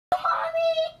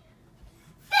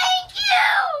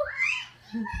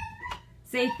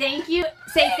Say thank you.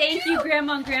 Say thank you,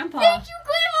 Grandma and Grandpa. Thank you,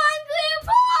 Grandma and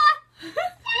Grandpa.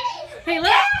 Hey,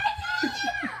 look.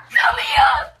 Come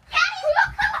here.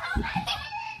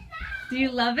 Do you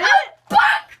love it? Bunk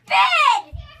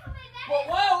bed. Whoa,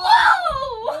 whoa,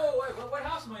 whoa. Whoa, wait, what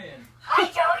house am I in? I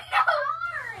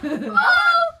don't know.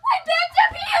 Oh, my bed's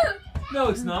up here. No,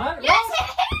 it's not. Yes, it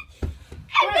is.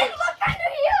 And then look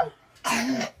under you.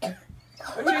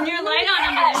 Turn your light on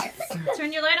under there.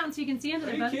 Turn your light on so you can see under Are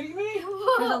there, you bud. kidding me?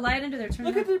 There's a light under there. Turn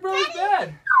Look it at your brother's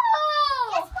bed.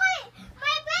 Oh, guess what?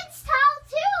 My bed's tall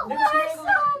too.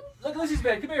 Look at Lucy's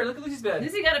bed. Come here. Look at Lucy's bed.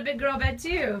 Lucy got a big girl bed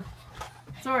too.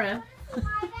 Sorta. My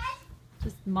bed?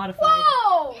 Just modified.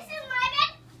 Whoa! This is my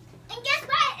bed. And guess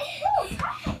what?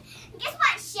 Guess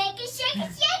what? Shake it, shake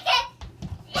it, shake it.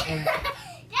 Daddy,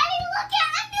 look at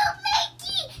a new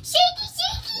Mickey. Shake it,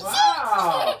 shake it, Wow.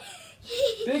 shake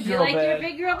it. Big You girl like bed. your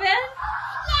big girl bed?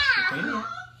 Painted Yeah. it?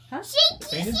 Huh? Shake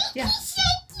it, Painted? shake Yeah. it,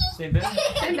 shake it. Same bed?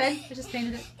 Same bed. I just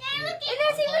painted it. Daddy, look at and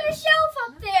there's even a shelf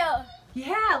up there.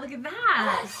 Yeah, look at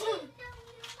that.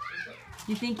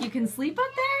 You think you can sleep up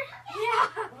there?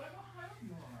 Yeah.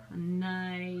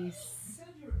 Nice.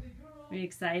 Are you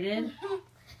excited?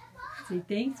 Say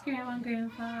thanks, Grandma and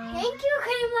Grandpa. Thank you,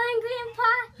 Grandma and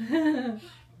Grandpa.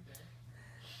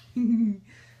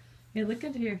 Hey, look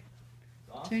under here.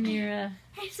 Turn your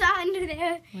I saw under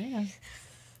there. light on.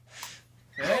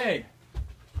 Hey.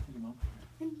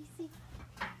 Let me see.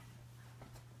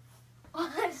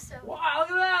 Oh, that's so. Wow,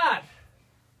 look at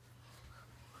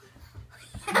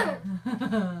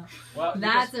that. Wow,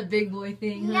 That's a big boy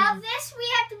thing, huh? Now this we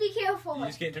have to be careful you with.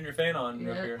 just can't turn your fan on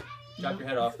up Yep. here. Chop your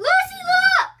head off. Lucy,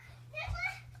 look!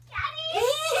 Daddy!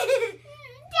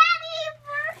 Daddy,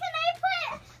 where can I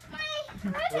put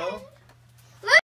my present?